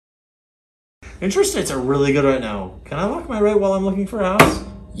Interest rates are really good right now. Can I lock my rate while I'm looking for a house?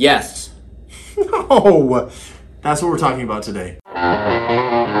 Yes. No. That's what we're talking about today.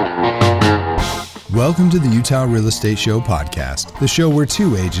 Welcome to the Utah Real Estate Show podcast, the show where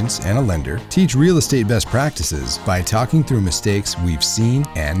two agents and a lender teach real estate best practices by talking through mistakes we've seen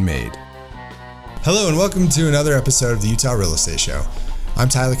and made. Hello and welcome to another episode of the Utah Real Estate Show. I'm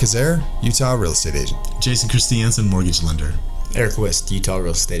Tyler Kazare, Utah Real Estate Agent. Jason Christiansen, Mortgage Lender. Eric Wist, Utah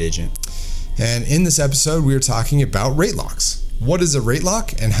Real Estate Agent. And in this episode, we are talking about rate locks. What is a rate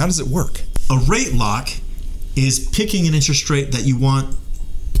lock and how does it work? A rate lock is picking an interest rate that you want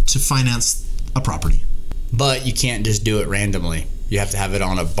to finance a property. But you can't just do it randomly. You have to have it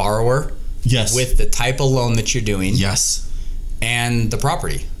on a borrower. Yes. With the type of loan that you're doing. Yes. And the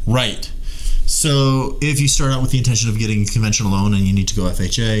property. Right. So if you start out with the intention of getting a conventional loan and you need to go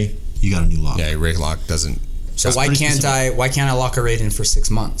FHA, you got a new lock. Yeah, a rate lock doesn't. So why can't I lock a rate in for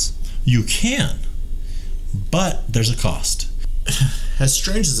 6 months? You can, but there's a cost. As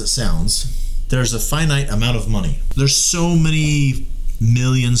strange as it sounds, there's a finite amount of money. There's so many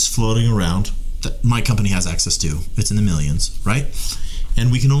millions floating around that my company has access to. It's in the millions, right?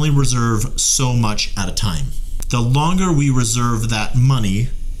 And we can only reserve so much at a time. The longer we reserve that money,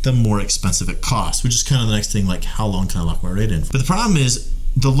 the more expensive it costs, which is kind of the next thing, like how long can I lock my rate in? But the problem is,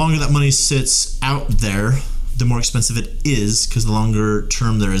 the longer that money sits out there, the more expensive it is because the longer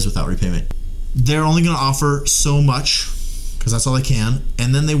term there is without repayment. They're only going to offer so much because that's all they can,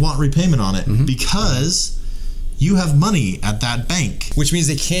 and then they want repayment on it because you have money at that bank. Which means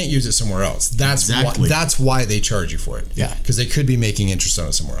they can't use it somewhere else. That's why they charge you for it. Yeah. Because they could be making interest on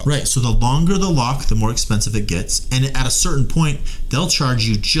it somewhere else. Right. So the longer the lock, the more expensive it gets. And at a certain point, they'll charge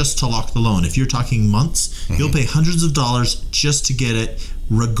you just to lock the loan. If you're talking months, you'll pay hundreds of dollars just to get it,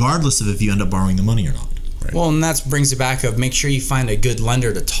 regardless of if you end up borrowing the money or not. Right. Well, and that brings it back of make sure you find a good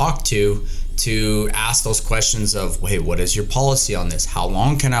lender to talk to ask those questions of, hey, what is your policy on this? How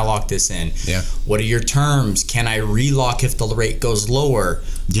long can I lock this in? Yeah. What are your terms? Can I relock if the rate goes lower?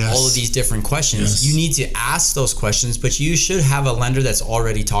 Yes. All of these different questions. Yes. You need to ask those questions, but you should have a lender that's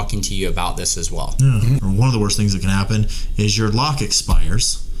already talking to you about this as well. Yeah. One of the worst things that can happen is your lock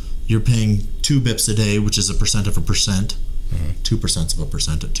expires. You're paying 2 bips a day, which is 1% of 1%. 2% of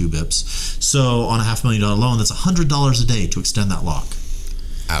 1% at 2 bips. So on a $500,000 loan, that's $100 a day to extend that lock.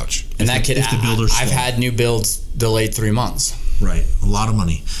 Ouch. And that could, I've slow. had new builds delayed 3 months. Right. A lot of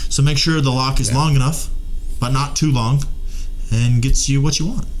money. So make sure the lock is long enough, but not too long, and gets you what you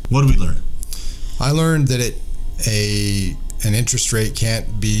want. What did we learn? I learned that an interest rate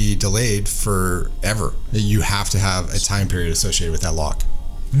can't be delayed forever. You have to have a time period associated with that lock.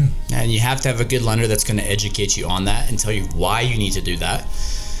 And you have to have a good lender that's going to educate you on that and tell you why you need to do that.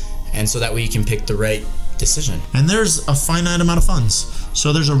 And so that way you can pick the right decision. And there's a finite amount of funds.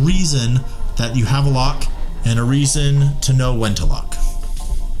 So there's a reason that you have a lock and a reason to know when to lock.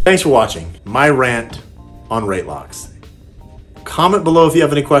 Thanks for watching my rant on rate locks. Comment below if you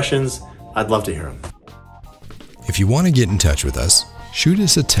have any questions. I'd love to hear them. If you want to get in touch with us, shoot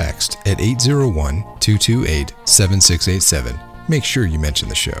us a text at 801-228-7687. Make sure you mention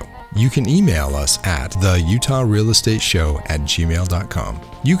the show. You can email us at theutahrealestateshow@gmail.com.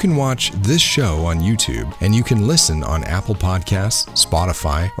 You can watch this show on YouTube, and you can listen on Apple Podcasts,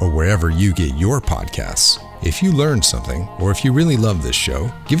 Spotify, or wherever you get your podcasts. If you learned something, or if you really love this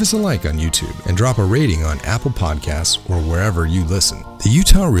show, give us a like on YouTube and drop a rating on Apple Podcasts or wherever you listen. The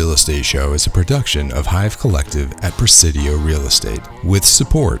Utah Real Estate Show is a production of Hive Collective at Presidio Real Estate, with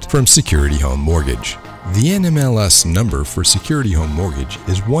support from Security Home Mortgage. The NMLS number for Security Home Mortgage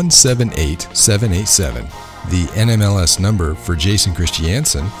is 178787. The NMLS number for Jason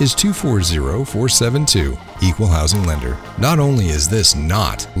Christiansen is 240472, Equal Housing Lender. Not only is this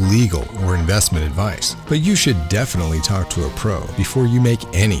not legal or investment advice, but you should definitely talk to a pro before you make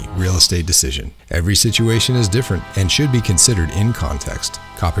any real estate decision. Every situation is different and should be considered in context.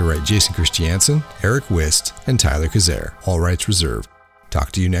 Copyright Jason Christiansen, Eric Wist, and Tyler Kazare. All rights reserved.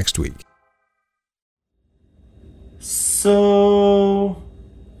 Talk to you next week. So,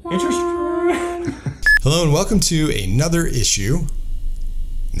 interest rate. Hello and welcome to another issue.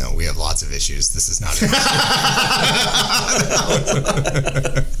 No, we have lots of issues. This is not an issue.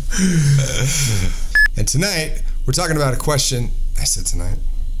 And tonight, we're talking about a question. I said tonight.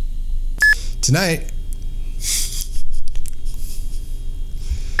 Tonight.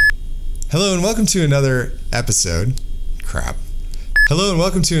 Hello and welcome to another episode. Crap. Hello and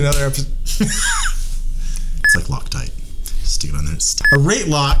welcome to another episode. It's like Loctite. Stick it on there. A rate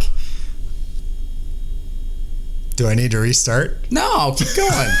lock. Do I need to restart? No, keep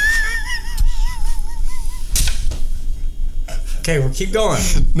going. Okay, we'll keep going.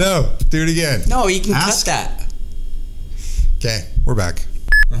 No, do it again. No, you can Ask. cut that. Okay, we're back.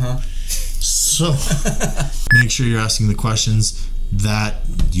 So make sure you're asking the questions that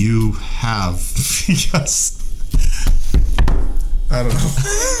you have because I don't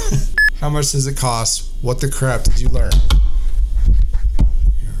know. How much does it cost? What the crap did you learn?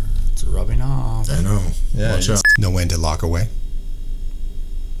 It's rubbing off. I know. Yeah, Watch out. know when to lock away.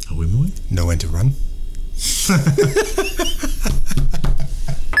 Are we moving? Know when to run.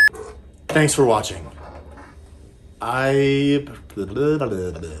 Thanks for watching. I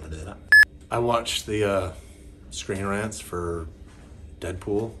watched the screen rants for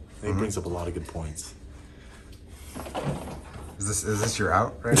Deadpool. I think it brings up a lot of good points. Is this your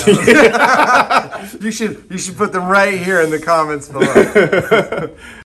out right now? You should put them right here in the comments below.